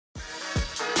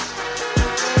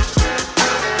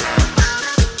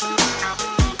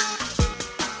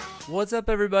What's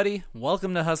up, everybody?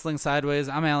 Welcome to Hustling Sideways.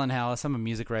 I'm Alan Hallis. I'm a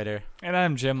music writer. And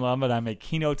I'm Jim Lum, and I'm a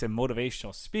keynote and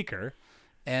motivational speaker.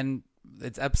 And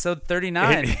it's episode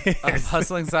 39 of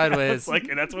Hustling Sideways.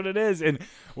 That's what it is. And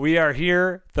we are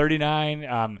here,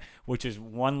 39, which is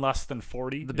one less than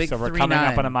 40. The big so we're 3-9. coming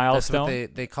up on a milestone. That's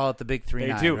what they call it, the big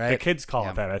 3-9, They do. right? The kids call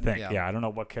it that, I think. Yeah, I don't know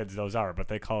what kids those are, but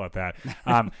they call it that.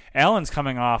 Alan's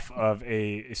coming off of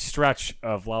a stretch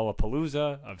of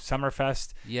Lollapalooza, of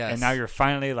Summerfest. Yes. And now you're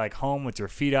finally home with your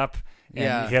feet up.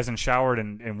 And he hasn't showered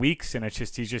in weeks, and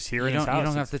he's just here in his house. You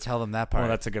don't have to tell them that part. Well,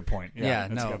 that's a good point. Yeah,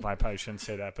 that's no. a good point. I probably shouldn't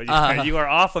say that. But you are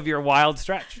off of your wild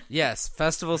stretch. Yes,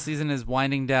 festival season is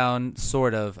winding down,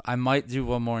 sort of. I might do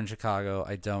one more in Chicago.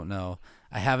 I don't know.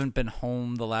 I haven't been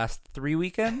home the last 3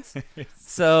 weekends,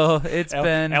 so it's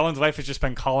been... Ellen's wife has just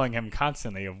been calling him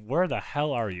constantly of, where the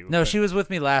hell are you? No, she was with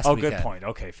me last weekend. Oh, good point.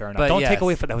 Okay, fair enough. But Don't take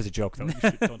away from... That was a joke, though.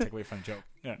 Don't take away from the joke.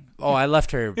 Yeah. Oh, I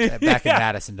left her back in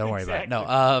Madison. Don't worry about it.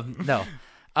 No.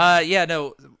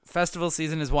 No. Festival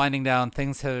season is winding down.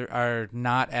 Things are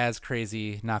not as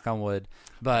crazy, knock on wood.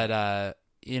 But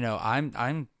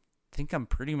I'm think I'm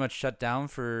pretty much shut down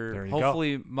for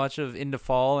hopefully much of into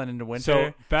fall and into winter.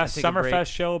 So best Summerfest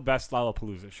show, best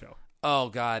Lollapalooza show. Oh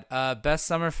God,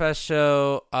 best Summerfest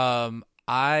show.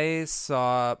 I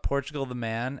saw Portugal the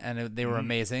Man, and they were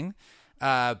amazing.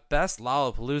 Best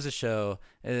Lollapalooza show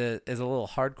is a little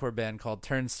hardcore band called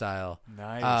Turnstile.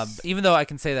 Nice. Even though I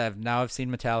can say that I've seen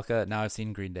Metallica, now I've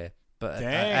seen Green Day, but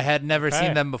I had never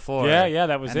seen them before. Yeah,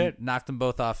 that was it. Knocked them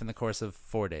both off in the course of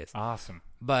 4 days. Awesome.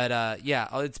 But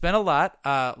it's been a lot.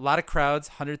 A lot of crowds,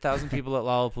 100,000 people at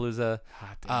Lollapalooza.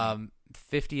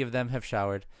 50 of them have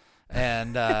showered,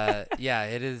 and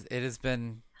it's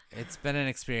been an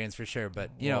experience for sure.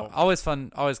 But always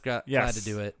fun, always glad to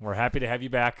do it. We're happy to have you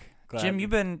back. Glad. Jim, you've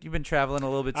been traveling a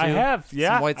little bit too. I have,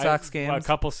 yeah. Some White Sox games. A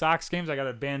couple Sox games. I got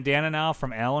a bandana now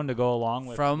from Alan to go along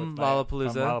with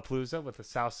Lollapalooza. From Lollapalooza with the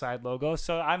Southside logo.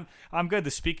 So I'm good.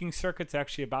 The speaking circuit's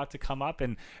actually about to come up,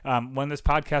 and when this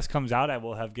podcast comes out, I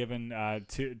will have given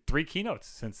 3 keynotes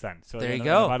since then. So there you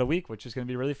go. About a week, which is going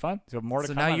to be really fun. So more to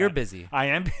come. So now you're busy. I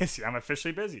am busy. I'm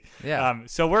officially busy. Yeah.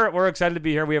 So we're excited to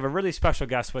be here. We have a really special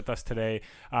guest with us today.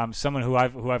 Someone who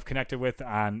I've connected with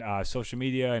on social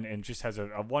media and just has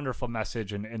a wonderful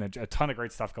message and a ton of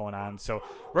great stuff going on. So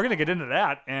we're going to get into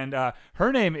that. And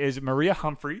her name is Maria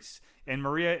Humphreys. And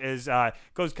Maria is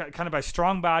goes kind of by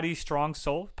Strong Body, Strong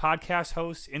Soul, podcast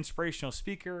host, inspirational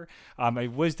speaker, a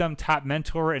wisdom top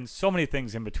mentor, and so many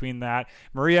things in between that.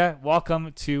 Maria,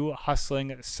 welcome to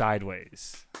Hustling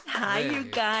Sideways. Hi, you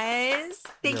guys.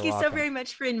 Thank You're you welcome. so very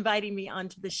much for inviting me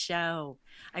onto the show.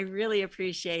 I really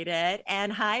appreciate it.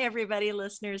 And hi, everybody,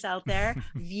 listeners out there,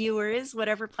 viewers,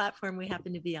 whatever platform we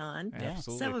happen to be on.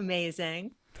 Absolutely. So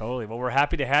amazing. Totally. Well, we're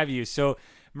happy to have you. So,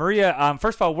 Maria,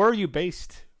 first of all, where are you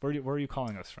based? Where are you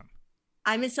calling us from?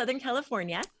 I'm in Southern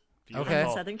California. Okay.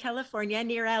 Southern California,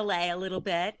 near LA a little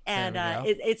bit. And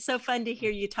it's so fun to hear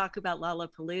you talk about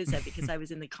Lollapalooza because I was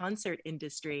in the concert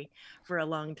industry for a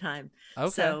long time.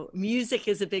 Okay. So music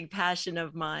is a big passion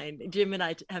of mine. Jim and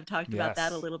I have talked about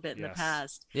that a little bit in the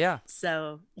past. Yeah.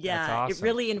 So That's awesome. It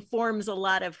really informs a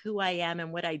lot of who I am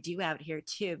and what I do out here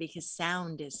too, because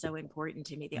sound is so important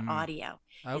to me. The audio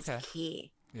is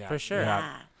key. Yeah. For sure.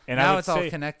 Yeah. And now it's all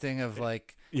connecting of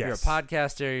you're a Yes.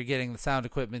 podcaster, you're getting the sound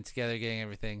equipment together, getting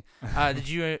everything. Did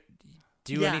you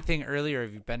do anything earlier?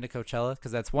 Have you been to Coachella?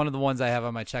 Because that's one of the ones I have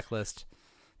on my checklist.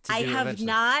 I have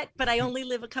not, but I only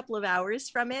live a couple of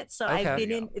hours from it. So I've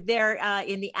been in there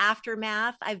in the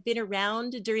aftermath. I've been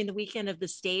around during the weekend of the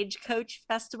Stagecoach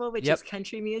Festival, which is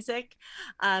country music.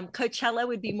 Coachella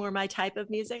would be more my type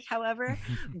of music, however,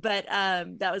 but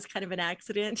that was kind of an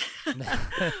accident.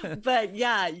 But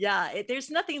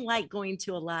there's nothing like going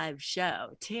to a live show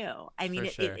too. I mean,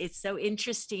 it's so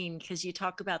interesting because you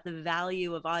talk about the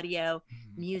value of audio,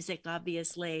 music,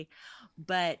 obviously,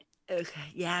 but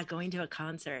going to a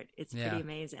concert, it's pretty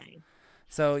amazing.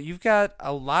 So you've got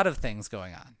a lot of things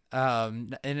going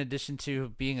on. In addition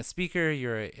to being a speaker,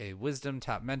 you're a wisdom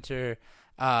top mentor.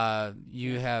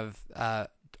 You have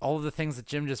all of the things that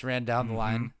Jim just ran down the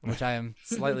line, which I am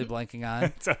slightly blanking on.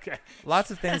 It's okay. Lots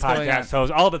of things going on.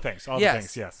 So all the things. The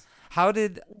things, yes. How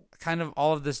did kind of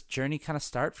all of this journey kind of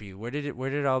start for you? Where did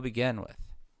it all begin with?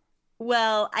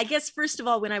 Well, I guess, first of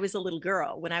all, when I was a little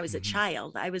girl, when I was a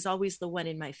child, I was always the one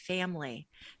in my family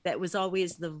that was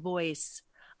always the voice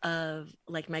of,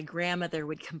 like, my grandmother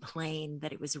would complain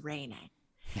that it was raining.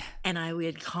 And I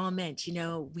would comment,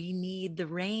 we need the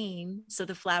rain so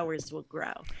the flowers will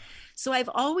grow. So I've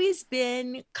always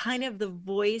been kind of the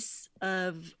voice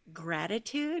of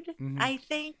gratitude, I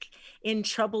think, in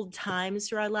troubled times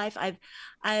through our life.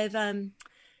 I've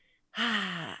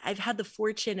I've had the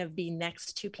fortune of being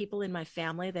next to people in my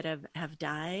family that have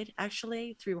died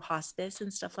actually through hospice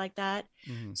and stuff like that.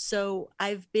 Mm-hmm. So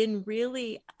I've been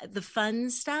really the fun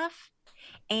stuff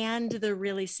and the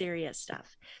really serious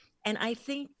stuff. And I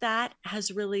think that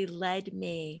has really led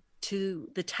me to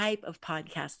the type of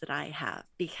podcast that I have,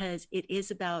 because it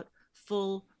is about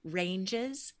full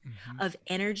ranges of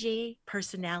energy,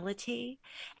 personality.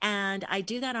 And I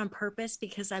do that on purpose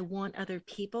because I want other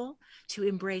people to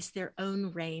embrace their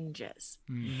own ranges.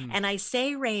 And I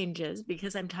say ranges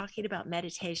because I'm talking about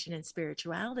meditation and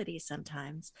spirituality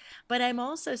sometimes, but I'm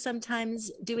also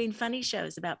sometimes doing funny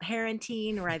shows about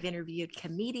parenting, or I've interviewed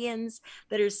comedians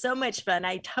that are so much fun.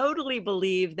 I totally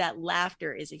believe that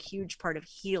laughter is a huge part of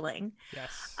healing.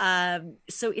 Yes.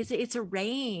 So it's a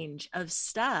range of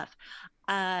stuff.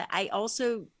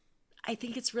 I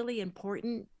think it's really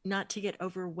important not to get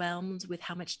overwhelmed with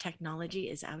how much technology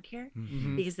is out here,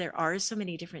 because there are so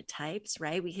many different types,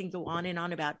 right? We can go on and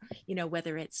on about,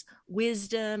 whether it's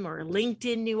wisdom or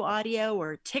LinkedIn new audio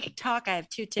or TikTok. I have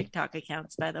 2 TikTok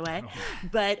accounts, by the way.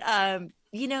 But,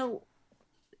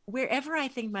 wherever I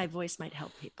think my voice might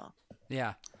help people.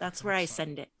 Yeah. That's where I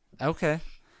send it. Okay.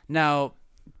 Now,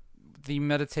 the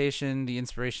meditation, the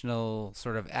inspirational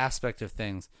sort of aspect of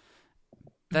things,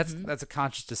 that's a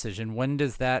conscious decision. When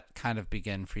does that kind of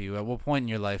begin for you? At what point in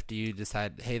your life do you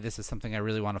decide, hey, this is something I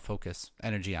really want to focus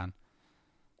energy on?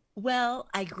 Well,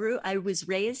 I was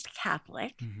raised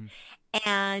Catholic.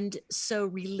 And so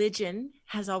religion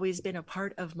has always been a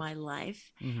part of my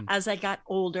life. As I got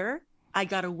older, I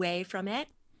got away from it.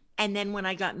 And then when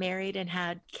I got married and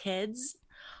had kids,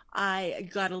 I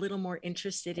got a little more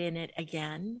interested in it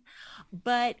again.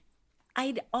 But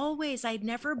I'd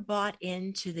never bought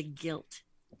into the guilt.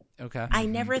 Okay. I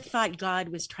never thought God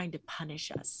was trying to punish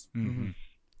us. And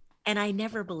I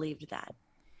never believed that.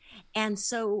 And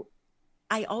so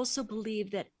I also believe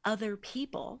that other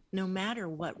people, no matter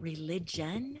what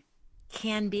religion,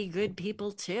 can be good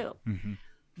people too.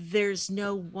 There's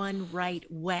no one right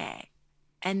way.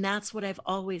 And that's what I've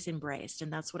always embraced.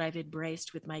 And that's what I've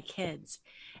embraced with my kids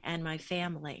and my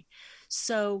family.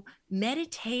 So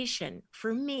meditation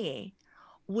for me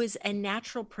was a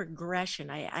natural progression.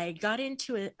 I got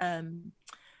into a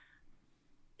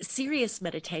serious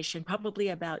meditation probably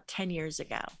about 10 years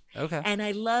ago. Okay. And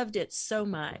I loved it so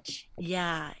much.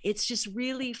 Yeah. It's just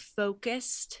really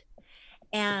focused.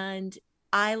 And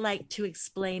I like to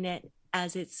explain it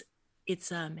as it's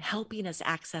helping us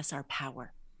access our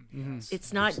power.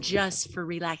 It's not just for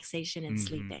relaxation and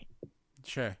sleeping.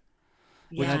 Sure.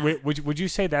 Yeah. Would you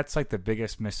say that's like the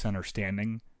biggest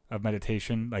misunderstanding of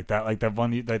meditation, like that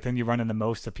one, that thing you run into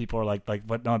most of people are like,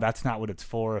 what? No, that's not what it's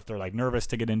for. If they're like nervous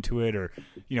to get into it, or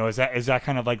is that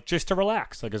kind of like just to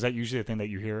relax? Like, is that usually the thing that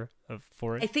you hear of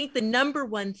for it? I think the number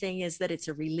one thing is that it's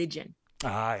a religion.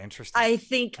 Ah, interesting. I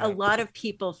think a lot of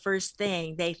people, first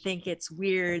thing, they think it's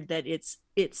weird that it's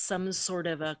some sort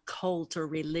of a cult or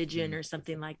religion or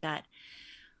something like that.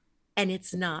 And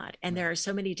it's not. And there are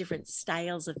so many different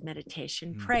styles of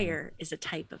meditation. Prayer is a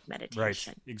type of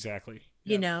meditation. Right, exactly.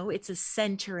 It's a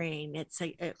centering, it's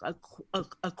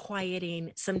a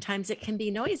quieting. Sometimes it can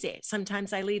be noisy.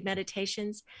 Sometimes I lead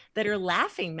meditations that are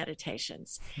laughing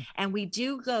meditations. And we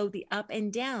do go the up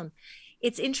and down.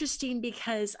 It's interesting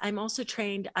because I'm also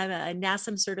trained, I'm a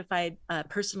NASM certified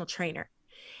personal trainer.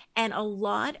 And a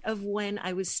lot of when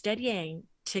I was studying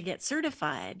to get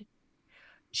certified,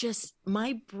 just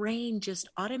my brain just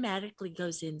automatically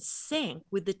goes in sync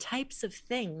with the types of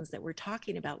things that we're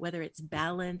talking about, whether it's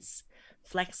balance,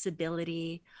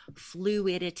 flexibility,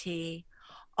 fluidity.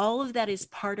 All of that is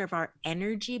part of our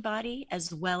energy body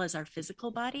as well as our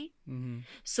physical body.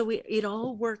 So it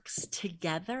all works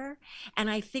together. And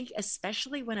I think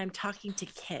especially when I'm talking to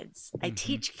kids, I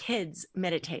teach kids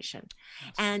meditation.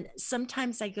 And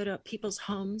sometimes I go to people's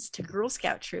homes, to Girl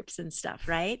Scout troops and stuff,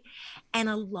 right? And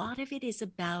a lot of it is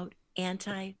about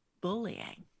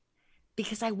anti-bullying,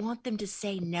 because I want them to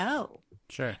say no.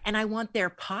 Sure. And I want their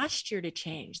posture to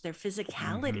change, their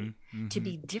physicality to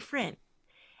be different.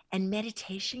 And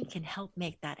meditation can help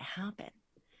make that happen.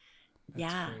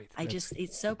 Great.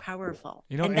 It's so powerful.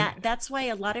 And that's why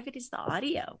a lot of it is the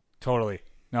audio. Totally.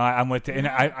 No, I'm with it. And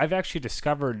I've actually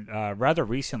discovered rather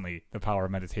recently the power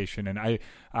of meditation. And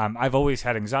I've always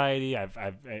had anxiety. I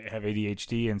have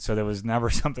ADHD, and so there was never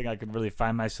something I could really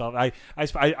find myself. I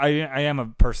am a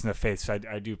person of faith, so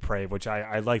I do pray, which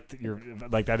I like.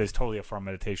 That is totally a form of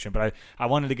meditation. But I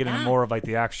wanted to get into more of like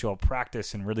the actual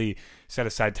practice and really set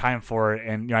aside time for it.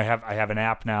 And I have an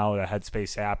app now, the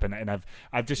Headspace app, and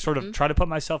I've just sort of tried to put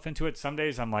myself into it. Some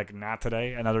days I'm like, not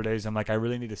today, and other days I'm like, I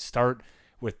really need to start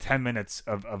with 10 minutes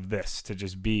of this to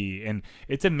just be. And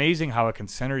it's amazing how it can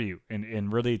center you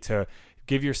and really to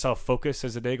give yourself focus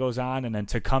as the day goes on, and then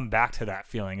to come back to that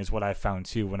feeling is what I found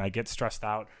too. When I get stressed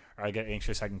out or I get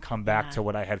anxious, I can come back to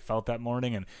what I had felt that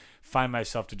morning and find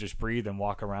myself to just breathe and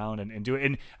walk around and do it.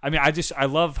 And I mean, I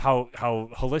love how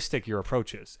holistic your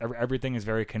approach is. Everything is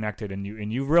very connected, and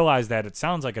you realize that, it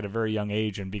sounds like, at a very young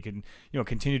age, and can,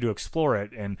 continue to explore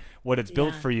it and what it's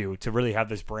built for you to really have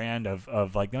this brand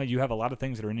of like, no, you have a lot of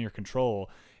things that are in your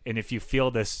control. And if you feel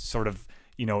this sort of,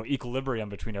 equilibrium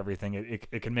between everything,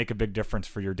 it can make a big difference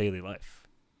for your daily life.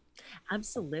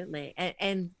 Absolutely.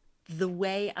 And the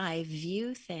way I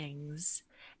view things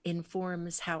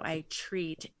informs how I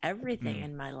treat everything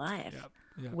in my life,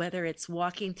 whether it's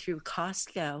walking through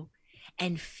Costco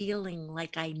and feeling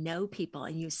like I know people,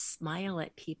 and you smile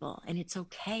at people, and it's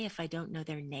okay if I don't know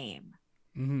their name.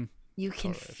 Mm-hmm. You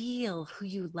can feel who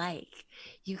you like.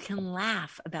 You can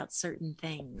laugh about certain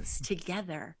things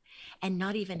together and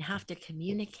not even have to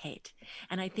communicate.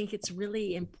 And I think it's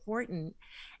really important.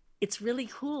 It's really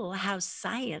cool how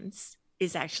science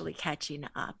is actually catching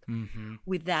up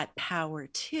with that power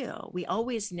too. We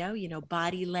always know,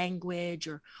 body language,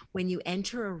 or when you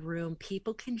enter a room,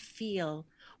 people can feel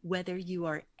whether you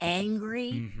are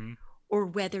angry or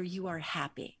whether you are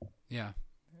happy. Yeah.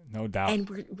 No doubt. And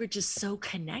we're just so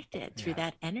connected through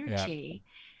that energy.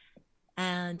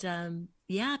 And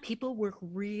people work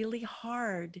really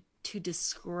hard to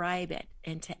describe it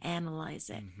and to analyze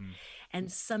it.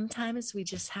 And sometimes we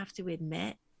just have to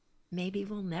admit, maybe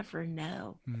we'll never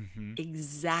know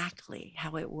exactly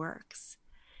how it works.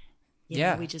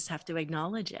 We just have to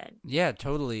acknowledge it. Yeah,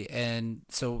 totally. And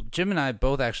so Jim and I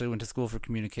both actually went to school for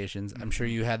communications. I'm sure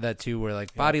you had that too, where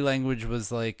like body language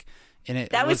was like in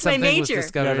it. That was my major.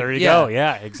 Yeah, there you go.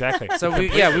 Yeah, exactly. So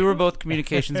we were both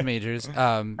communications majors.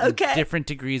 Different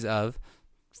degrees of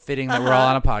fitting that we're all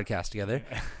on a podcast together.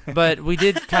 But we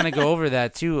did kind of go over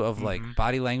that too, of like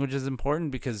body language is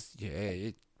important because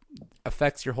it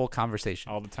affects your whole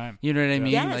conversation all the time. You know what I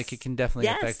mean? Yes. Like it can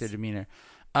definitely affect their demeanor.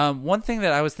 One thing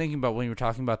that I was thinking about when you were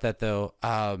talking about that though,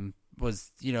 was,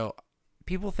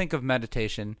 people think of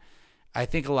meditation. I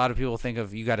think a lot of people think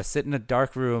of, you got to sit in a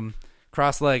dark room,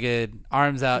 cross-legged,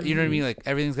 arms out, you know what I mean? Like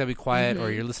everything's got to be quiet,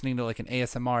 or you're listening to like an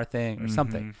ASMR thing or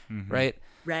something, right?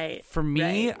 Right. For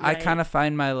me, I kind of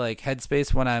find my like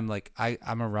headspace when I'm like,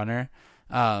 I'm a runner.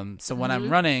 So when I'm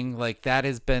running, like that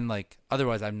has been like,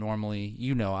 otherwise I'm normally,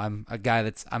 I'm a guy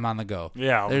I'm on the go.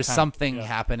 Yeah. There's something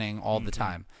happening all the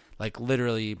time, like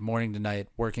literally morning to night,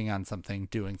 working on something,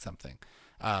 doing something.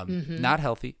 Not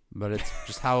healthy, but it's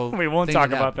just how we won't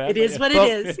talk about that. It is what it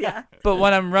is. Yeah. But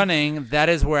when I'm running, that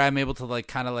is where I'm able to like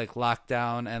kind of like lock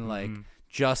down and like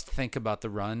just think about the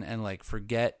run and like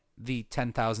forget the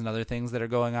 10,000 other things that are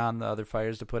going on, the other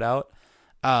fires to put out.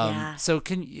 So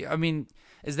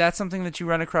is that something that you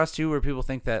run across too, where people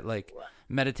think that like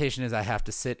meditation is I have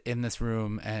to sit in this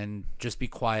room and just be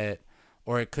quiet,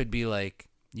 or it could be like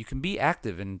you can be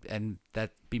active and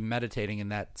that be meditating in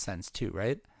that sense too,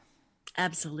 right?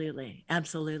 Absolutely. And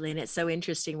it's so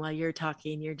interesting, while you're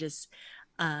talking, you're just,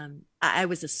 I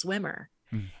was a swimmer.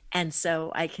 And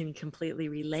so I can completely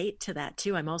relate to that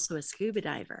too. I'm also a scuba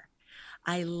diver.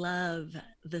 I love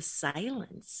the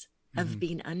silence of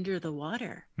being under the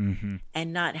water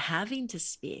and not having to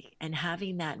speak and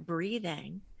having that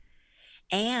breathing,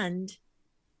 and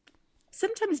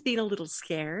sometimes being a little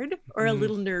scared or a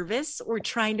little nervous or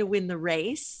trying to win the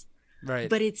race. Right.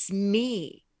 But it's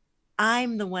me.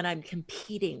 I'm the one I'm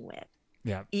competing with.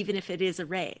 Yeah. Even if it is a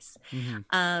race.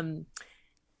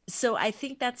 So I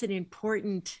think that's an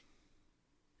important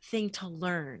thing to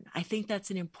learn. I think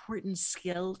that's an important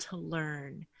skill to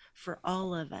learn for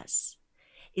all of us,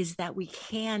 is that we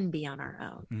can be on our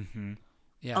own.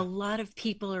 Yeah. A lot of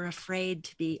people are afraid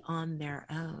to be on their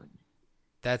own.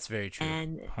 That's very true.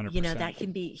 And, 100%. That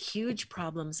can be huge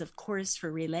problems, of course,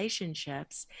 for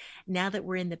relationships. Now that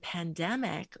we're in the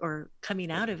pandemic or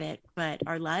coming out of it, but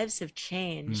our lives have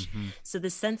changed. So the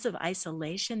sense of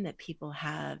isolation that people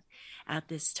have at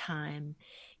this time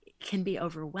can be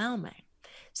overwhelming.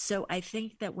 So I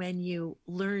think that when you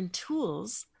learn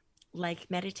tools like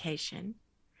meditation,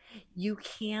 you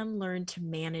can learn to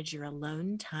manage your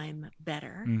alone time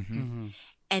better.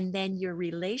 And then your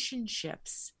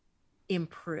relationships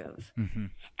improve.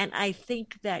 And I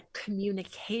think that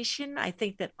communication, I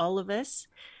think that all of us,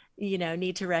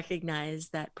 need to recognize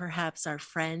that perhaps our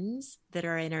friends that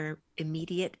are in our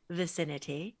immediate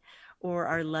vicinity, or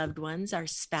our loved ones, our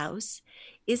spouse,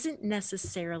 isn't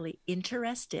necessarily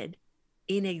interested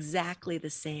in exactly the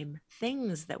same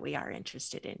things that we are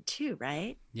interested in too,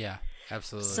 right? Yeah,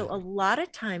 absolutely. So a lot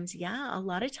of times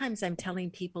I'm telling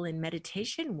people in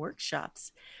meditation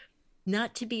workshops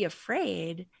not to be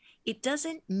afraid. It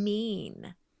doesn't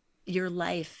mean your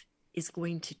life is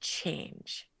going to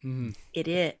change. Mm-hmm.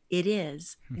 It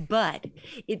is, but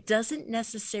it doesn't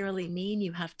necessarily mean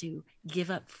you have to give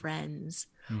up friends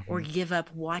or give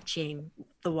up watching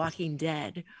The Walking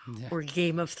Dead or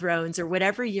Game of Thrones or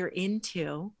whatever you're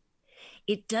into.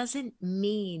 It doesn't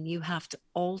mean you have to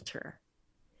alter.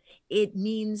 It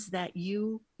means that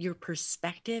your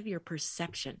perspective, your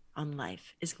perception on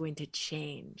life is going to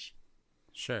change.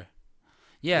 Sure.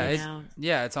 Yeah,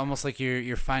 it's almost like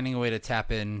you're finding a way to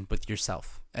tap in with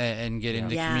yourself and get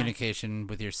into communication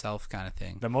with yourself, kind of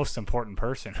thing. The most important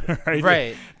person, right?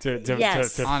 Right. To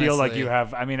feel like you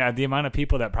have. I mean, the amount of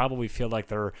people that probably feel like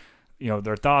their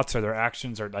thoughts or their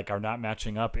actions are not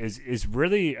matching up is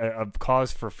really a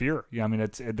cause for fear. I mean,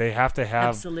 they have to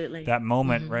have that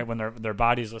moment, right, when their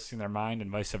body's listening to their mind and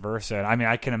vice versa. And I mean,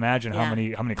 I can imagine how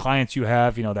many clients you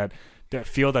have, that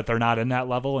feel that they're not in that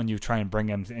level, and you try and bring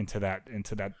them into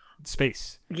that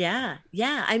space. Yeah.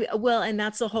 And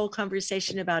that's the whole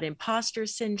conversation about imposter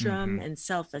syndrome and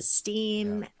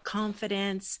self-esteem,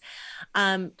 confidence.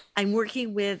 I'm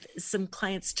working with some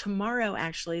clients tomorrow,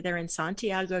 actually. They're in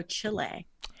Santiago, Chile.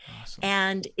 Awesome.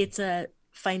 And it's a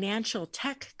financial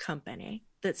tech company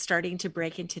that's starting to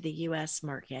break into the US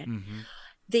market.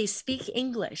 They speak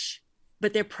English,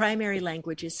 but their primary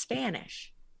language is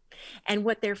Spanish. And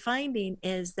what they're finding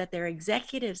is that their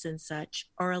executives and such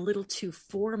are a little too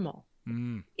formal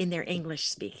in their English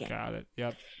speaking. Got it.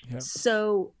 Yep.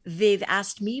 So they've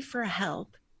asked me for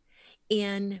help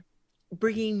in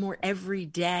bringing more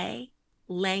everyday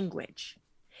language.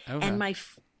 Okay.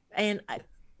 And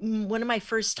one of my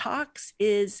first talks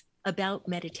is about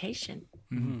meditation,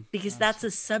 because that's a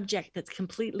subject that's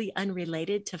completely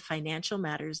unrelated to financial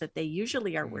matters that they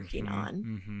usually are working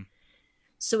on.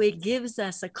 So it gives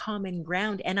us a common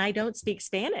ground, and I don't speak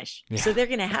Spanish, so they're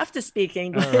going to have to speak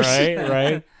English.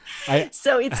 Right.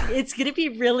 So it's going to be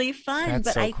really fun,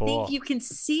 but I cool. think you can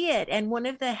see it. And one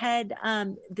of the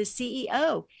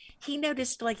CEO, he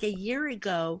noticed like a year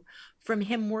ago from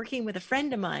him working with a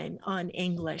friend of mine on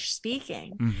English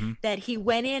speaking, that he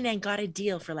went in and got a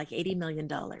deal for like $80 million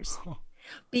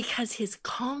because his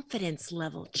confidence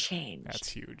level changed. That's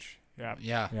huge.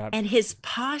 Yeah. And his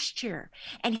posture,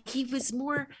 and he was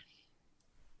more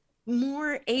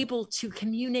able to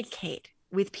communicate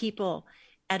with people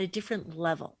at a different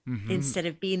level instead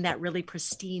of being that really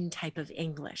pristine type of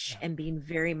English and being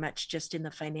very much just in the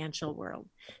financial world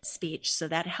speech. So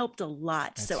that helped a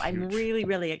lot. That's huge. I'm really,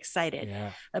 really excited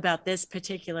about this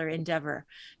particular endeavor,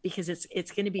 because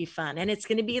it's going to be fun, and it's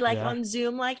going to be like on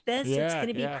Zoom like this. It's going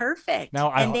to be perfect.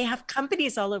 And they have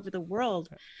companies all over the world,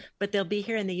 but they'll be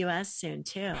here in the US soon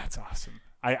too. That's awesome.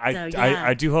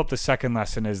 I do hope the second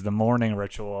lesson is the morning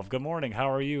ritual of good morning.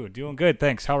 How are you? Doing good.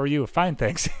 Thanks. How are you? Fine.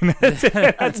 Thanks.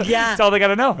 That's all they got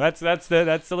to know. That's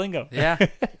the lingo. Yeah.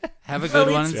 Have a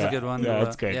good one. It's a good one. Yeah,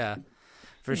 that's great. Yeah.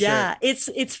 For sure. Yeah,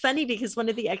 it's funny because one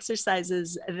of the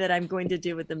exercises that I'm going to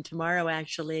do with them tomorrow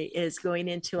actually is going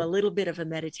into a little bit of a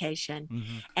meditation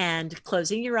and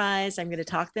closing your eyes. I'm going to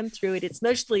talk them through it. It's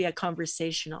mostly a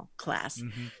conversational class,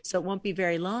 so it won't be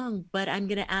very long, but I'm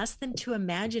going to ask them to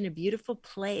imagine a beautiful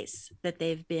place that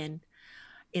they've been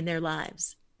in their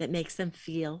lives that makes them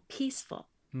feel peaceful.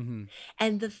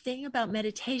 And the thing about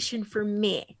meditation for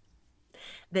me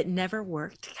that never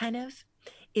worked, kind of,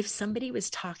 if somebody was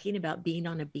talking about being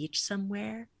on a beach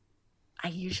somewhere, I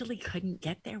usually couldn't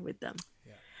get there with them.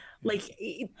 Like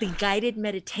the guided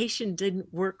meditation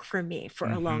didn't work for me for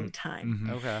a long time.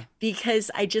 Okay. Because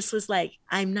I just was like,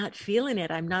 I'm not feeling it.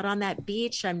 I'm not on that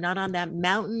beach. I'm not on that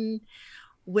mountain,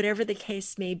 whatever the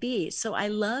case may be. So I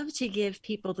love to give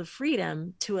people the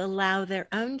freedom to allow their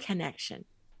own connection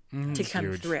to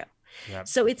come through.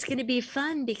 So it's going to be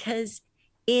fun because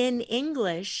in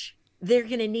English, they're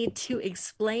going to need to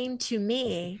explain to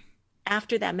me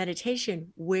after that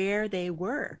meditation where they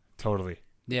were. Totally.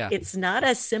 Yeah. It's not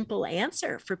a simple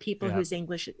answer for people whose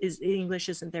English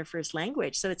isn't their first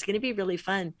language. So it's going to be really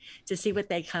fun to see what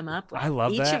they come up with. I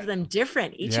love each that. of them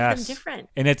different. Each of them different.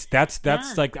 And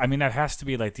that's like, I mean, that has to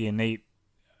be like the innate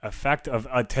effect of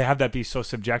to have that be so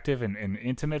subjective and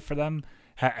intimate for them.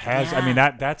 I mean,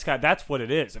 that's what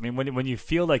it is. I mean, when you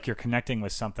feel like you're connecting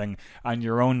with something on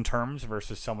your own terms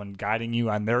versus someone guiding you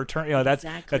on their terms,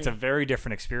 that's a very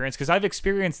different experience. Because I've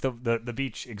experienced the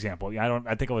beach example.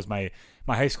 I think it was my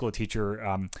high school teacher.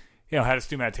 Had us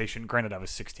do meditation. Granted, I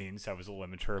was 16, so I was a little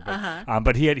immature,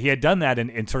 but he had done that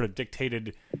and sort of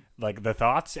dictated like the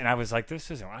thoughts, and I was like,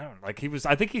 this isn't,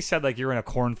 I think he said like you're in a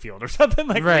cornfield or something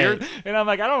like weird, and I'm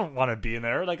like, I don't want to be in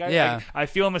there, like I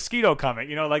feel a mosquito coming,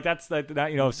 like that's like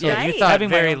that, so you thought having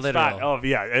very my literal. spot,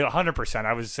 100%.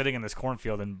 I was sitting in this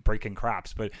cornfield and breaking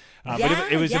crops, but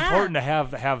it was important to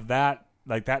have that,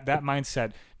 like that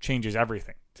mindset changes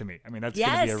everything to me. I mean, that's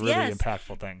going to be a really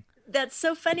impactful thing. That's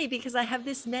so funny because I have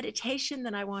this meditation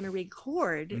that I want to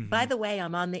record. By the way,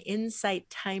 I'm on the Insight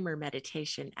Timer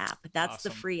meditation app. That's awesome.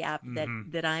 The free app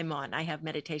that I'm on. I have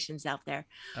meditations out there.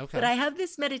 Okay. But I have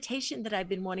this meditation that I've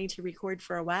been wanting to record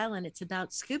for a while, and it's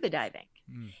about scuba diving.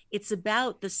 It's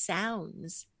about the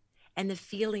sounds and the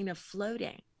feeling of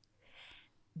floating.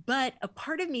 But a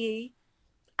part of me,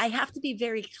 I have to be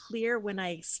very clear when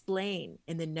I explain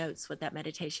in the notes what that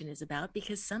meditation is about,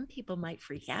 because some people might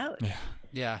freak out.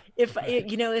 Yeah.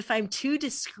 If I'm too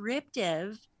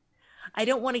descriptive, I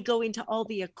don't want to go into all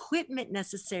the equipment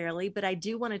necessarily, but I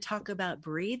do want to talk about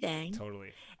breathing.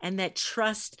 Totally. And that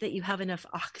trust that you have enough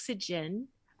oxygen.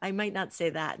 I might not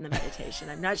say that in the meditation.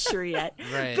 I'm not sure yet.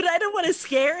 Right. But I don't want to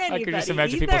scare anybody. I could just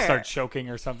imagine people start choking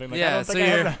or something. Like, yeah,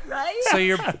 so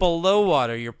you're below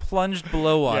water. You're plunged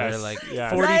below water,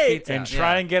 40 feet down. And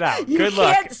try and get out. You Good luck.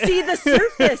 You can't see the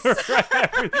surface.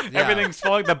 Everything's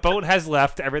falling. The boat has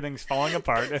left. Everything's falling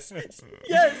apart. Yes.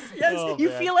 Oh, you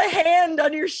feel a hand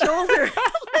on your shoulder.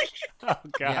 Oh, God.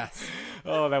 Yes.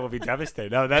 Oh, that would be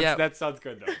devastating. No, that sounds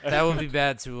good, though. That would be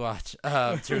bad to watch,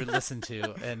 to listen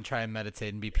to, and try and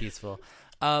meditate and be peaceful.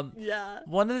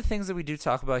 One of the things that we do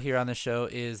talk about here on the show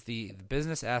is the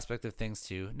business aspect of things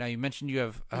too. Now, you mentioned you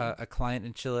have a client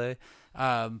in Chile,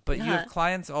 but you have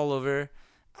clients all over.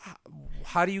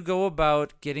 How do you go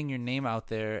about getting your name out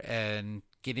there and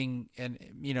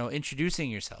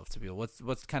introducing yourself to people?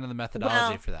 What's kind of the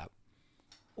methodology for that?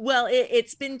 Well,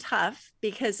 it's been tough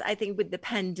because I think with the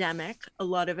pandemic, a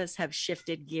lot of us have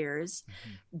shifted gears.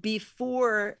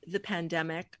 Before the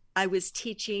pandemic, I was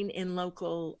teaching in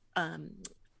local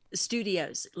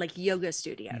studios, like yoga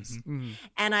studios.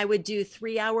 And I would do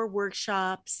 3-hour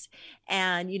workshops,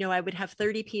 and, I would have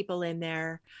 30 people in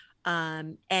there,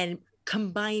 and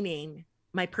combining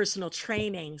my personal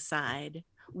training side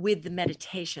with the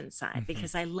meditation side,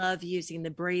 because I love using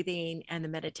the breathing and the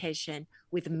meditation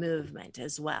with movement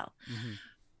as well.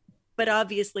 But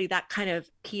obviously that kind of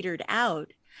petered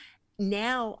out.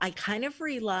 Now I kind of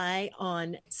rely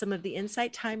on some of the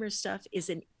Insight Timer stuff is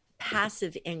an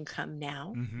passive income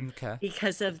now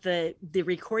because of the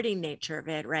recording nature of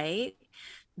it, right?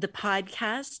 The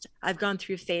podcast, I've gone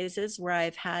through phases where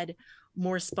I've had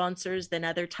more sponsors than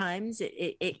other times.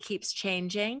 It keeps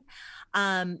changing.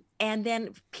 And then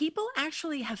people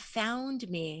actually have found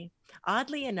me,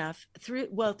 oddly enough,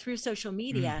 through social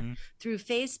media, through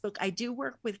Facebook. I do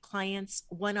work with clients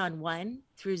one-on-one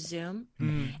through Zoom,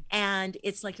 and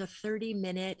it's like a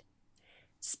 30-minute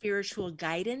spiritual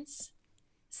guidance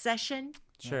session.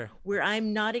 Sure. Where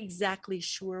I'm not exactly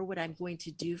sure what I'm going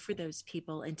to do for those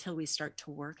people until we start to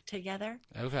work together.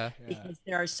 Okay. Because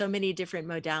there are so many different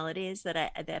modalities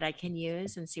that I can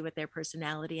use and see what their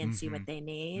personality and see what they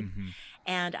need.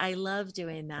 And I love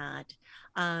doing that.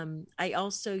 I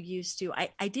also used to,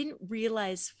 I didn't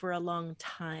realize for a long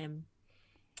time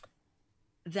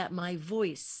that my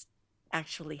voice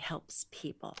actually helps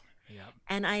people.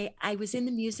 And I was in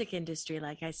the music industry,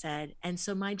 like I said, and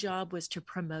so my job was to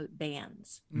promote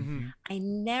bands. I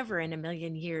never in a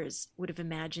million years would have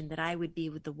imagined that I would be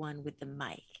with the one with the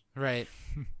mic. Right.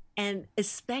 And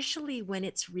especially when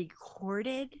it's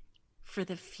recorded for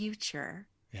the future.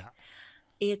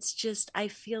 It's just, I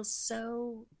feel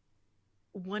so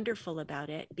wonderful about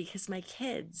it because my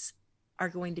kids are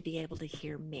going to be able to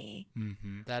hear me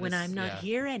when I'm not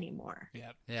here anymore.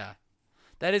 Yeah.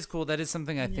 That is cool. That is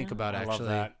something I think about, actually. I love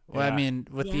that. Well, I mean,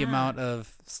 with the amount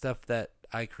of stuff that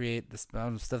I create, the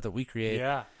amount of stuff that we create.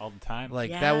 All the time.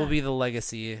 Like, that will be the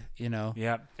legacy, And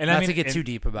not to get too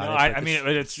deep about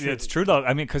it. It's true, though.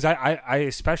 I mean, because I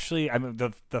especially,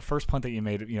 the first point that you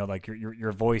made, like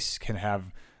your voice can have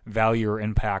value or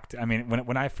impact. I mean,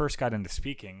 when I first got into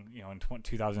speaking, in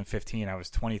 2015, I was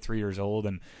 23 years old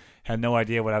and had no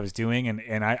idea what I was doing.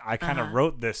 And I kind of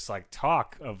wrote this, like,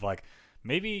 talk of, like,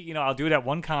 maybe, I'll do it at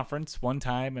one conference one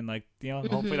time and, like,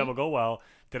 hopefully that will go well.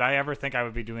 Did I ever think I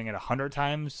would be doing it 100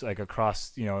 times, like, across,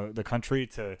 the country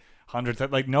to hundreds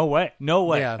of, like, no way.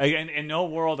 Yeah. Like, in no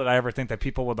world did I ever think that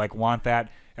people would, like, want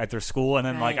that at their school, and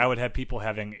then like I would have people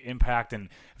having impact and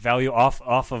value off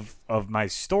of my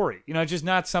story. You know, just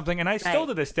not something. And I still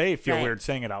to this day feel weird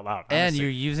saying it out loud. Honestly. And you're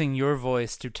using your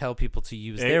voice to tell people to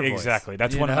use their voice. Exactly.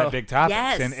 That's one of my big topics.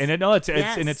 Yes.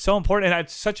 And it's so important. And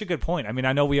it's such a good point. I mean,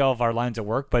 I know we all have our lines of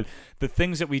work, but the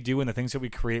things that we do and the things that we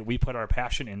create, we put our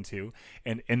passion into,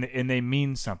 and they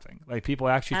mean something. Like people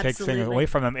actually take things away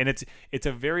from them, and it's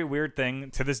a very weird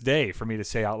thing to this day for me to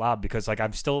say out loud, because like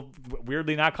I'm still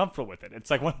weirdly not comfortable with it.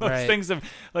 It's like one of those things of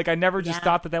like I never just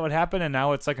thought that would happen, and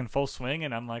now it's like in full swing,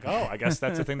 and I'm like, oh, I guess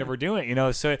that's the thing that we're doing, you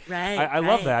know. So I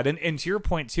love that, and to your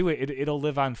point too, it'll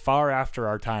live on far after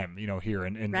our time, you know, here,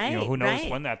 and you know, who knows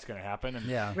when that's going to happen.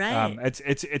 And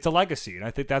it's a legacy, and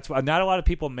I think that's why not a lot of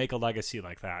people make a legacy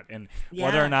like that, and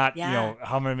whether or not you know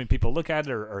how many people look at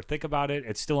it or think about it,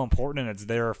 it's still important, and it's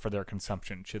there for their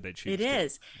consumption should they choose. It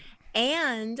is.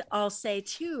 And I'll say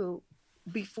too,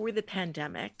 before the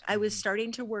pandemic, I was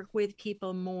starting to work with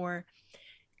people more,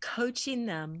 coaching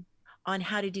them on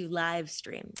how to do live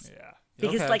streams. Yeah.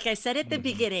 Because like I said at the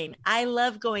beginning, I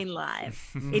love going live.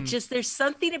 It just, there's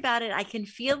something about it. I can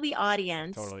feel the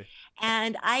audience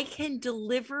and I can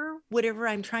deliver whatever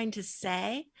I'm trying to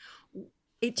say.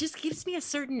 It just gives me a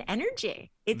certain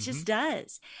energy. It just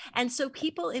does. And so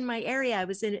people in my area, I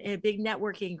was in a big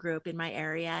networking group in my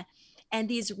area, and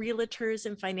these realtors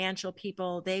and financial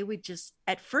people, they would just,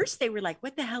 at first they were like,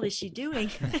 what the hell is she doing?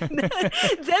 Then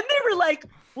they were like,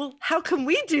 well, how can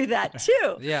we do that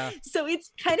too? Yeah. So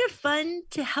it's kind of fun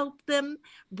to help them,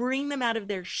 bring them out of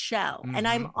their shell. And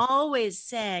I'm always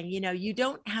saying, you know, you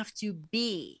don't have to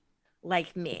be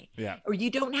like me, or you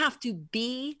don't have to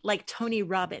be like Tony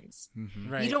Robbins.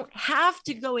 You don't have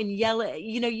to go and yell at,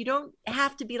 you know, you don't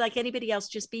have to be like anybody else,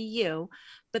 just be you,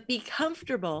 but be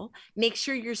comfortable. Make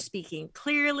sure you're speaking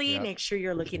clearly, make sure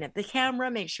you're looking at the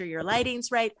camera, make sure your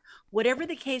lighting's right, whatever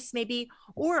the case may be.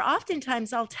 Or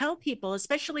oftentimes I'll tell people,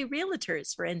 especially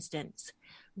realtors, for instance,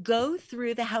 go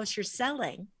through the house you're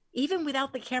selling, even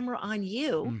without the camera on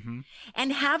you,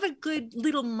 and have a good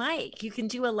little mic. You can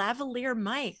do a lavalier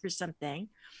mic or something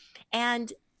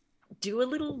and do a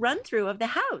little run through of the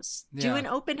house, do an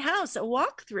open house, a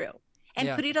walkthrough, and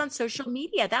put it on social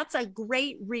media. That's a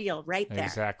great reel right there.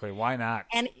 Exactly. Why not?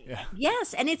 And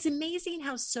yes. And it's amazing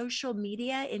how social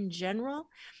media in general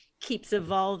keeps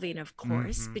evolving, of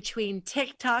course, between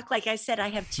TikTok. Like I said,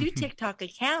 I have 2 TikTok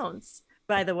accounts,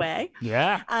 by the way.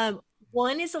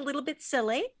 One is a little bit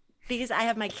silly, because I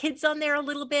have my kids on there a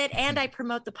little bit, and I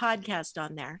promote the podcast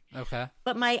on there. Okay.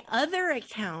 But my other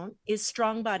account is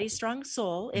Strong Body, Strong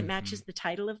Soul. It matches the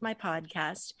title of my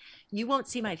podcast. You won't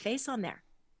see my face on there.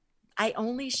 I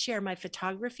only share my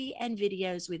photography and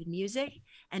videos with music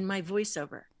and my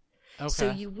voiceover. Okay.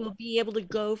 So you will be able to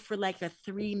go for like a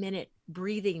 3-minute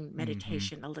breathing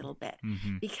meditation a little bit,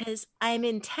 because I'm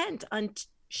intent on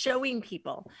showing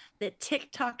people that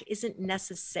TikTok isn't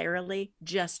necessarily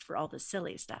just for all the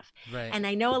silly stuff. Right. And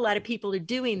I know a lot of people are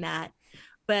doing that,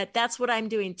 but that's what I'm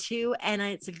doing too. And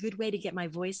it's a good way to get my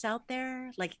voice out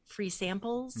there, like free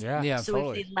samples. Yeah. So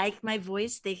totally. If they like my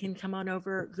voice, they can come on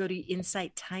over, go to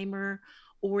Insight Timer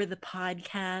or the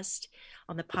podcast.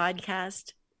 On the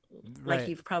podcast, like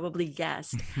you've probably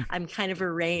guessed, I'm kind of a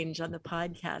range on the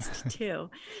podcast too.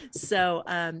 So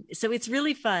it's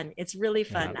really fun. It's really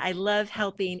fun. I love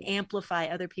helping amplify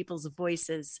other people's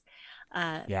voices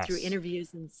through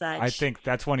interviews and such. I think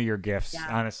that's one of your gifts,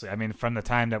 honestly. I mean, from the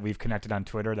time that we've connected on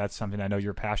Twitter, that's something I know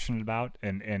you're passionate about,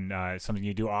 and something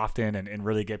you do often, and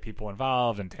really get people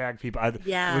involved and tag people,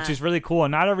 which is really cool.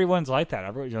 And not everyone's like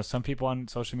that. You know, some people on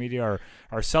social media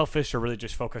are selfish or really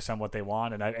just focus on what they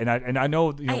want. And I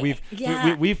know, you know,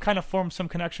 we've kind of formed some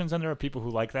connections, and there are people who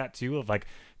like that too, of like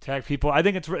tag people. I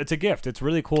think it's a gift. It's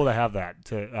really cool to have that,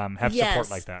 to have support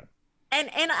like that. And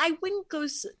I wouldn't go,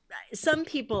 some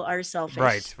people are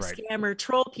selfish, scammer,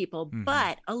 troll people,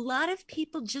 but a lot of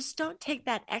people just don't take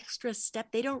that extra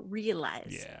step. They don't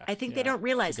realize. I think they don't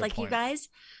realize, like point. You guys,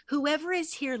 whoever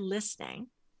is here listening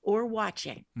or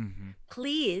watching,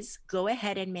 please go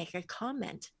ahead and make a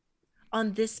comment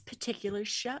on this particular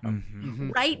show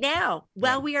right now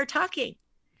while we are talking.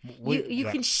 You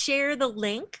can share the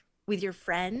link with your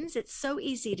friends. It's so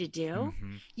easy to do.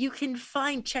 You can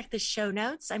check the show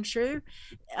notes. I'm sure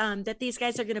that these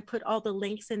guys are going to put all the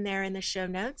links in there in the show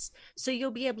notes. So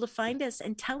you'll be able to find us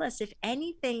and tell us if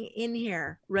anything in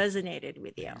here resonated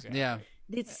with you. Yeah.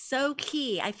 It's so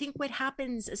key. I think what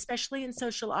happens, especially in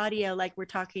social audio, like we're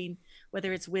talking,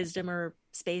 whether it's Wisdom or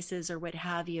Spaces or what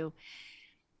have you,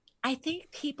 I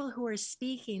think people who are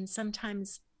speaking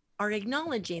sometimes are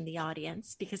acknowledging the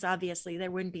audience, because obviously there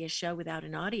wouldn't be a show without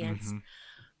an audience,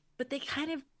 but they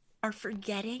kind of are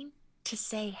forgetting to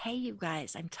say, hey, you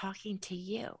guys, I'm talking to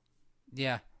you.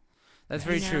 Yeah. That's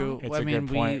very true. It's a good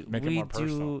point. Make it more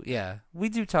personal. We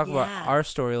do talk about our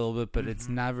story a little bit, but it's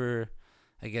never,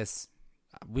 I guess,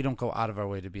 we don't go out of our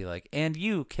way to be like, and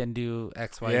you can do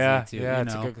X, Y, Z too. Yeah,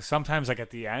 it's good, sometimes like at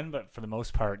the end, but for the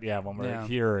most part, when we're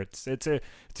here, it's a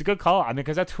good call. I mean,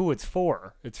 because that's who it's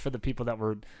for. It's for the people that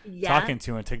we're talking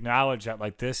to, and to acknowledge that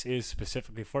like this is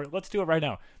specifically for. Let's do it right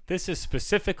now. This is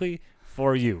specifically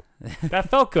for you. That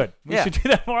felt good. We should do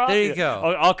that more often. There you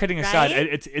go. All kidding aside,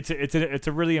 it's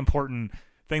a really important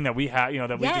thing that we have,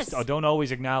 that we just don't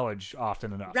always acknowledge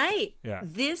often enough. Right. Yeah.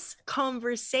 This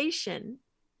conversation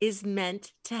is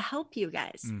meant to help you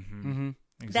guys. Exactly.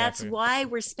 That's why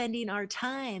we're spending our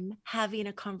time having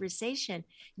a conversation.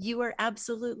 You are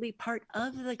absolutely part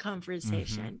of the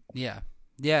conversation. Yeah,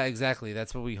 exactly.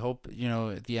 That's what we hope,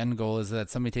 the end goal is that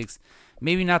somebody takes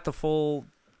maybe not the full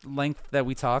length that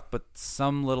we talk, but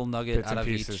some little nugget bits out of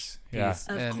pieces. Each yeah piece.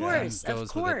 Of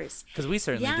course. Because we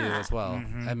certainly do as well.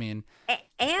 I mean,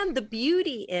 and the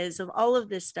beauty is of all of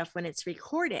this stuff when it's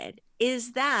recorded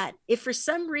is that if for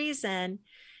some reason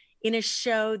in a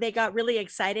show they got really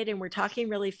excited and we're talking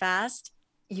really fast,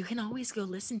 you can always go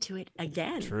listen to it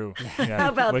again. True. How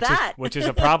about that? Which is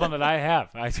a problem that I have.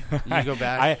 You go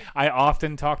back? I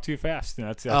often talk too fast.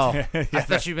 That's I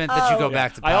thought you meant that you go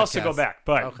back to podcasts. I also go back,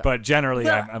 but generally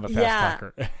I'm a fast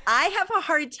talker. I have a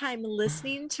hard time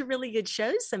listening to really good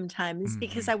shows sometimes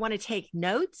because I want to take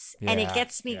notes and it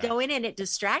gets me going and it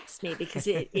distracts me because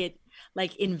it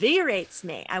like invigorates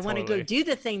me. I want to go do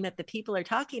the thing that the people are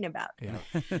talking about.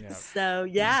 So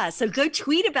go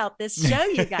tweet about this show,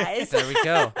 you guys. There we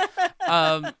go.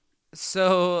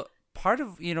 So part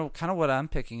of, kind of what I'm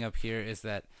picking up here is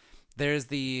that there's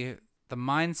the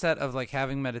mindset of like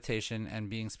having meditation and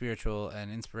being spiritual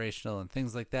and inspirational and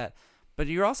things like that. But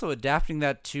you're also adapting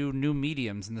that to new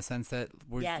mediums in the sense that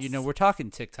we're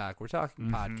talking TikTok, we're talking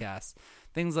podcasts,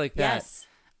 things like that.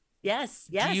 Yes.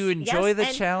 Do you enjoy the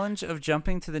challenge of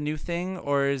jumping to the new thing,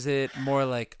 or is it more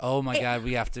like, oh my God,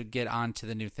 we have to get on to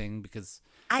the new thing? Because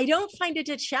I don't find it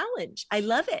a challenge. I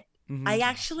love it. I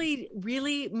actually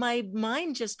really, my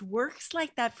mind just works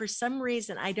like that for some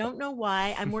reason. I don't know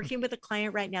why. I'm working with a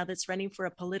client right now that's running for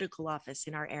a political office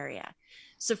in our area.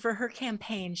 So for her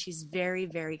campaign, she's very,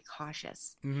 very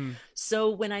cautious.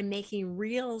 So when I'm making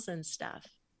reels and stuff,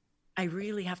 I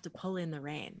really have to pull in the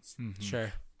reins.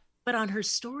 Sure. But on her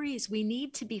stories, we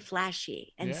need to be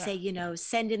flashy and say,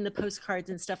 send in the postcards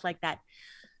and stuff like that.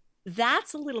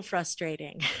 That's a little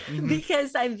frustrating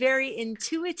because I'm very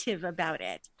intuitive about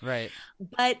it. Right.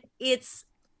 But it's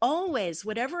always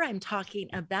whatever I'm talking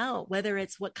about, whether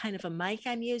it's what kind of a mic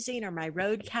I'm using or my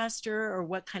Rodecaster or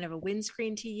what kind of a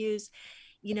windscreen to use,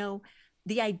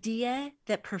 the idea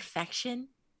that perfection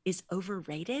is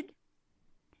overrated.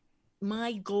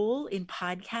 My goal in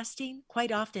podcasting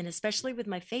quite often, especially with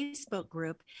my Facebook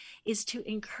group, is to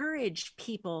encourage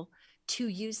people to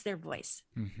use their voice.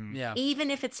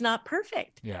 Even if it's not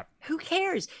perfect. Who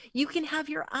cares? You can have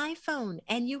your iPhone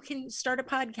and you can start a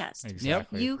podcast.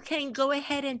 Exactly. You can go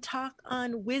ahead and talk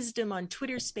on Wisdom, on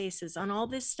Twitter Spaces, on all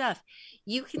this stuff.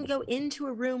 You can go into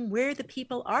a room where the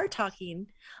people are talking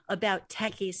about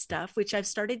techie stuff, which I've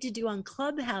started to do on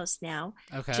Clubhouse now.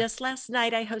 Okay. Just last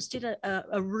night, I hosted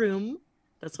a room.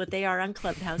 That's what they are on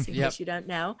Clubhouse, in case you don't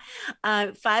know.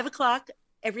 5:00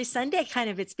 every Sunday, kind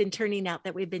of, it's been turning out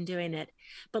that we've been doing it.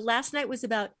 But last night was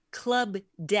about Club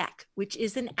Deck, which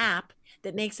is an app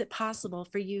that makes it possible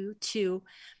for you to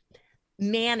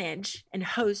manage and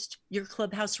host your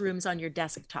Clubhouse rooms on your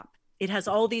desktop. It has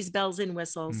all these bells and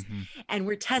whistles, and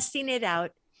we're testing it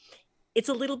out. It's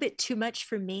a little bit too much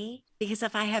for me because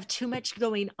if I have too much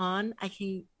going on,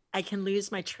 I can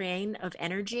lose my train of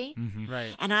energy.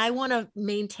 Right. And I want to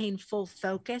maintain full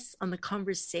focus on the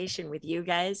conversation with you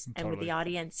guys and with the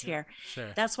audience here. Sure.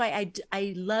 That's why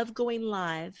I love going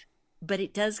live, but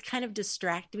it does kind of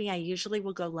distract me. I usually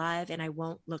will go live and I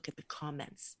won't look at the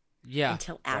comments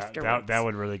until afterwards. That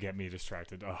would really get me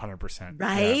distracted 100%.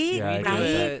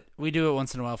 Right? We do it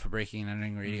once in a while for Breaking and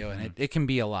Entering Radio, and it can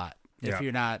be a lot. If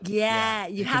you're not, you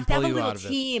have to have a little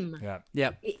team.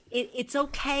 Yeah. It's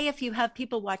okay if you have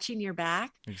people watching your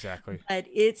back. Exactly. But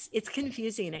it's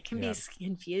confusing. It can be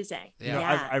confusing.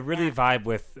 I really vibe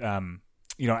with,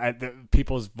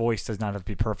 people's voice does not have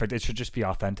to be perfect. It should just be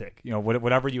authentic.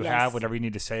 Whatever you have, whatever you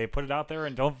need to say, put it out there,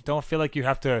 and don't feel like you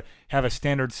have to have a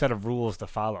standard set of rules to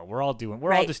follow. We're all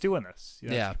just doing this.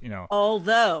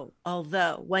 Although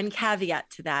one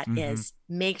caveat to that is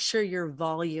make sure your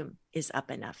volume is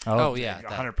up enough.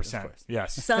 100%.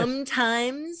 Yes.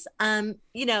 Sometimes,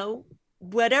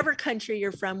 whatever country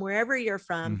you're from, wherever you're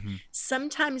from,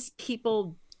 sometimes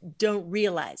people don't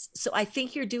realize. So I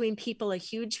think you're doing people a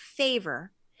huge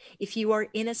favor if you are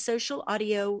in a social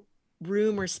audio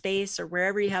room or space or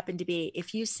wherever you happen to be.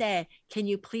 If you say, can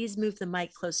you please move the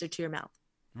mic closer to your mouth?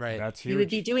 Right. That's huge. You would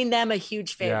be doing them a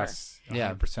huge favor. Yes.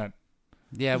 100%.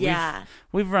 Yeah.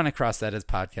 We've run across that as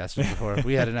podcasters before.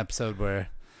 We had an episode where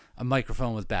a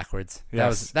microphone was backwards.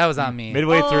 Yes. That was on me.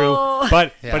 Midway through,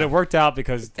 but it worked out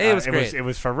because it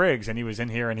was for Riggs, and he was in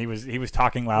here and he was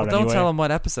talking loud. Well, don't tell him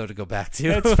what episode to go back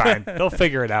to. It's fine. They'll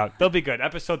figure it out. They'll be good.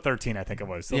 Episode 13, I think it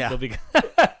was. They'll be good.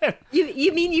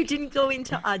 You mean you didn't go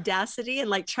into Audacity and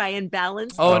like try and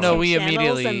balance? Oh no, we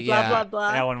immediately and blah blah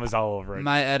blah. That one was all over it.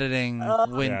 My editing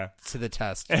went to the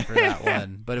test for that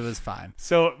one, but it was fine.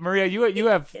 So Maria, you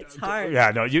have it's hard.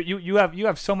 Yeah, no, you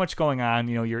have so much going on.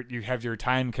 You know, you have your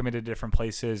time committed to different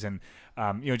places, and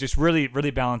just really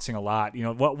balancing a lot. You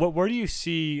know, where do you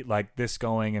see like this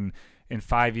going in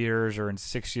 5 years or in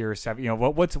 6 years, 7? You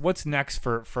know, what's next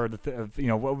for the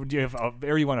what would you have an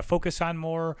area you want to focus on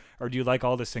more, or do you like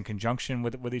all this in conjunction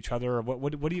with each other? Or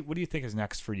what do you think is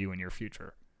next for you in your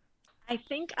future? I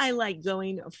think I like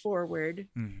going forward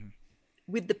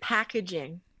with the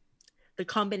packaging, the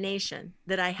combination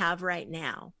that I have right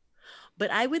now, but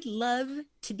I would love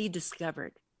to be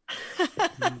discovered.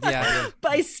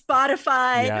 By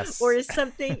Spotify or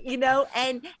something,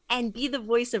 and be the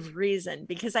voice of reason,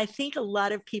 because I think a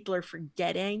lot of people are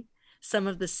forgetting some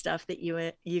of the stuff that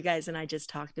you guys and I just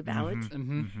talked about.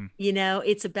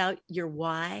 It's about your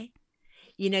why.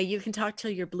 You can talk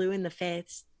till you're blue in the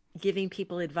face, giving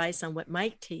people advice on what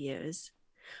mic to use,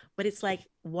 but it's like,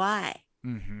 why?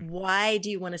 Why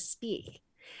do you want to speak?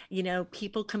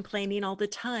 People complaining all the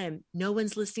time, no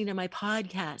one's listening to my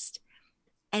podcast.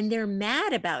 And they're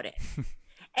mad about it.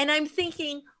 And I'm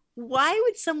thinking, why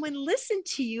would someone listen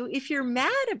to you if you're mad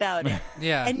about it?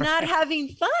 And not having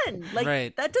fun?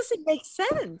 Like, that doesn't make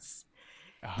sense.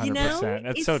 100%.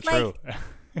 That's so true.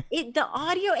 The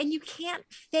audio, and you can't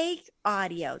fake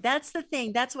audio. That's the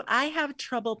thing. That's what I have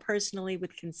trouble personally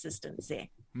with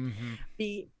consistency.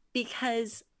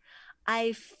 Because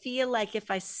I feel like if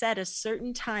I set a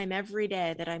certain time every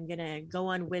day that I'm going to go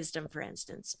on Wisdom, for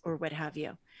instance, or what have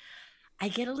you, I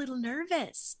get a little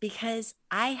nervous because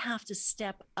I have to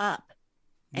step up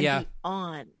and be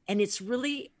on. And it's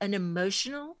really an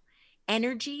emotional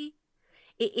energy.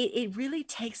 It really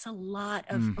takes a lot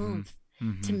of oomph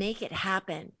to make it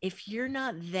happen. If you're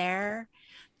not there,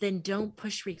 then don't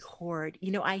push record.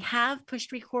 I have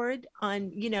pushed record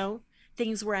on,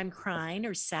 things where I'm crying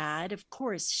or sad. Of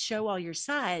course, show all your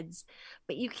sides,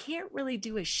 but you can't really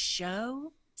do a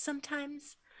show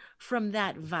sometimes from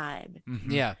that vibe.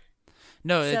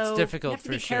 No, it's difficult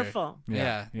for sure. Careful.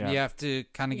 Yeah. You have to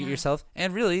kind of get yourself,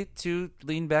 and really to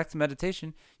lean back to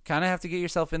meditation, kind of have to get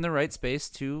yourself in the right space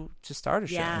to start a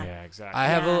show. Yeah, exactly. I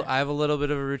have a little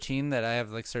bit of a routine that I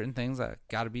have, like certain things that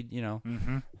got to be,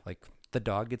 like the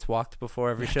dog gets walked before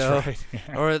every show,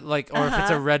 or if it's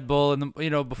a Red Bull and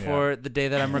before the day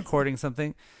that I'm recording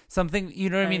something, you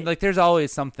know what I mean? Like there's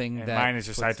always something and that mine is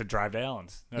just I have to drive to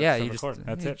Allen's.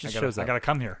 That's it. I gotta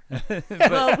come here.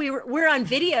 Well, we're on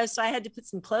video, so I had to put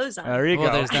some clothes on. There you go.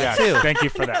 There's that too. Thank you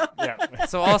for that. Yeah.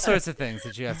 So all sorts of things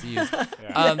that you have to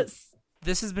use.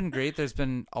 This has been great. There's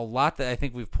been a lot that I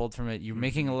think we've pulled from it. You're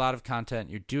making a lot of content.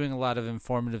 You're doing a lot of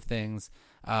informative things.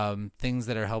 Things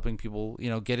that are helping people,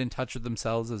 get in touch with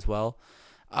themselves as well.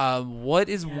 What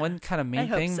is one kind of main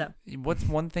thing? So. What's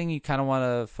one thing you kind of want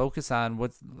to focus on?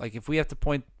 What's like if we have to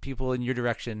point people in your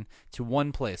direction to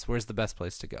one place, where's the best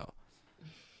place to go?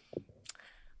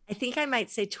 I think I might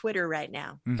say Twitter right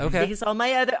now. Okay. Because all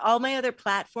my other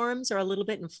platforms are a little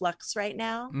bit in flux right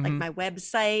now, like my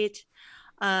website.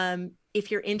 If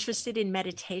you're interested in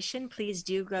meditation, please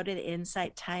do go to the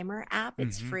Insight Timer app.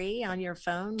 It's free on your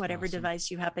phone, whatever device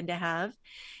you happen to have.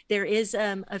 There is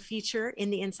a feature in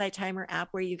the Insight Timer app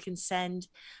where you can send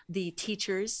the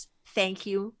teachers thank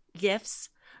you gifts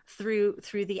through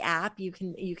the app. You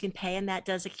can pay, and that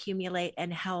does accumulate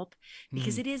and help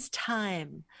because it is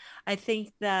time. I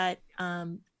think that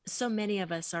so many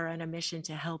of us are on a mission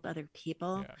to help other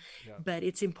people, but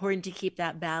it's important to keep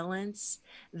that balance,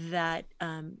 that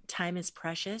time is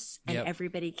precious and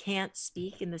everybody can't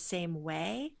speak in the same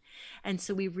way. And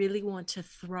so we really want to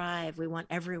thrive. We want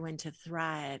everyone to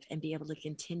thrive and be able to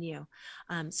continue.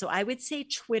 So I would say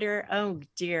Twitter. Oh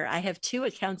dear, I have 2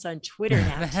 accounts on Twitter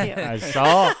now too. I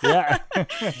saw, yeah.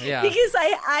 Because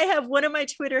I have one of my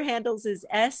Twitter handles is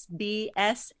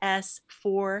SBSS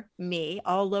for me,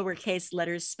 all lowercase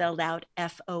letters spelled out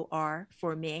FOR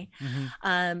for me.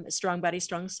 Strong body,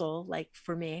 strong soul, like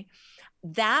for me.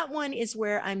 That one is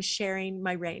where I'm sharing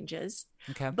my ranges.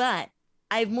 Okay. But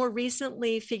I've more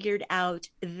recently figured out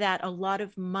that a lot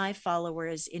of my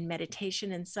followers in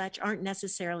meditation and such aren't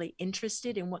necessarily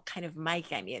interested in what kind of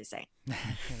mic I'm using.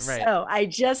 Right. So I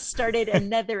just started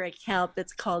another account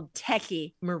that's called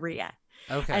Techie Maria.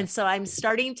 Okay. And so I'm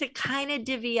starting to kind of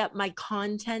divvy up my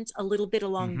content a little bit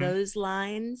along those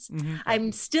lines.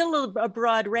 I'm still a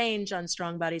broad range on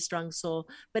Strong Body, Strong Soul,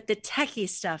 but the techie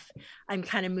stuff, I'm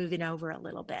kind of moving over a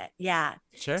little bit. Yeah.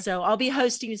 Sure. So I'll be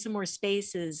hosting some more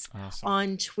spaces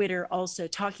on Twitter also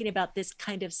talking about this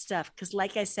kind of stuff. Because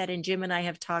like I said, and Jim and I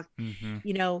have talked,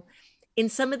 you know, in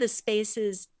some of the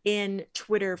spaces in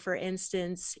Twitter, for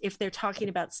instance, if they're talking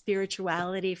about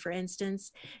spirituality, for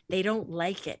instance, they don't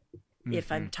like it.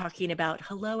 If I'm talking about,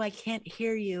 hello, I can't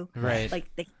hear you. Right. Like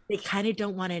they kind of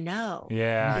don't want to know.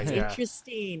 Yeah. It's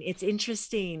interesting. It's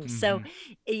interesting. So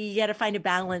you got to find a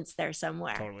balance there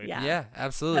somewhere. Totally. Yeah,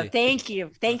 absolutely. So thank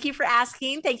you. Thank you for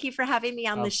asking. Thank you for having me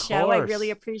on the show. I really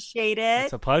appreciate it.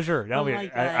 It's a pleasure. No, my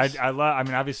gosh. I love, I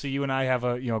mean, obviously you and I have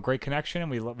a, great connection,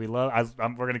 and we love, we're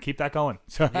going to keep that going.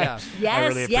 So yeah. I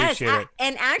really appreciate it.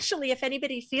 And actually, if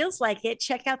anybody feels like it,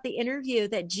 check out the interview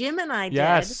that Jim and I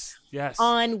did. Yes.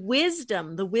 On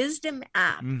Wisdom, the Wisdom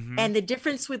app. And the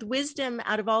difference with Wisdom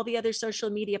out of all the other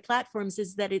social media platforms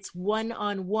is that it's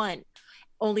one-on-one.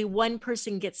 Only one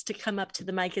person gets to come up to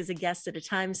the mic as a guest at a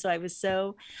time. So I was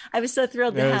so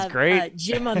thrilled to have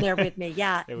Jim on there with me.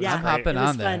 Yeah. I'm hopping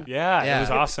on there. Yeah, it was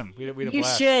awesome. We had a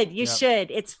blast. You should.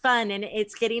 It's fun, and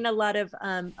it's getting a lot of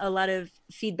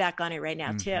feedback on it right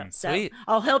now too. So Sweet.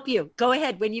 I'll help you. Go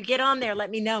ahead. When you get on there, let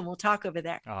me know and we'll talk over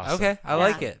there. Awesome. Okay. I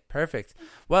like it. Perfect.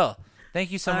 Well,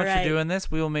 thank you so much for doing this.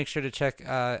 We will make sure to check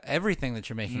everything that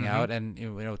you're making out, and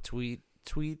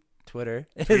Twitter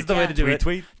is the way to do it.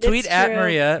 Tweet at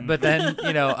Maria, but then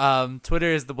Twitter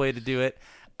is the way to do it.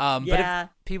 But if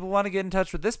people want to get in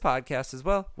touch with this podcast as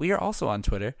well, we are also on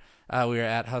Twitter. We are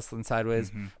at Hustlin'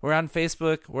 Sideways. We're on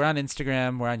Facebook. We're on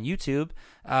Instagram. We're on YouTube.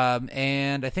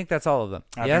 And I think that's all of them.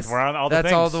 I think we're on all the things.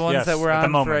 That's all the ones that we're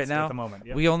on for right now. At the moment,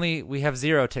 yep. We have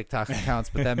 0 TikTok accounts,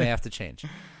 but that may have to change.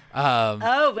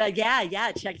 Well,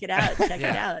 yeah, check it out. Check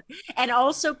it out. And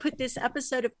also put this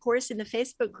episode, of course, in the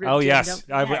Facebook group. Oh, yes.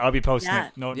 I'll be posting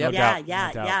it. No doubt.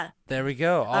 Yeah. There we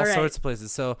go. All sorts of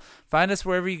places. So find us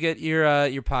wherever you get your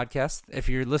podcast. If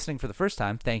you're listening for the first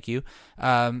time, thank you.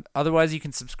 Otherwise, you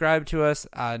can subscribe to us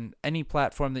on any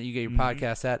platform that you get your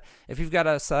podcast at. If you've got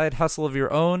a side hustle of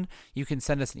your own, you can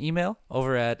send us an email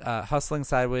over at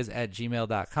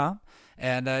hustlingsideways@gmail.com.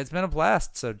 And it's been a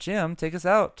blast. So, Jim, take us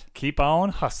out. Keep on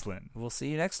hustling. We'll see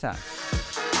you next time.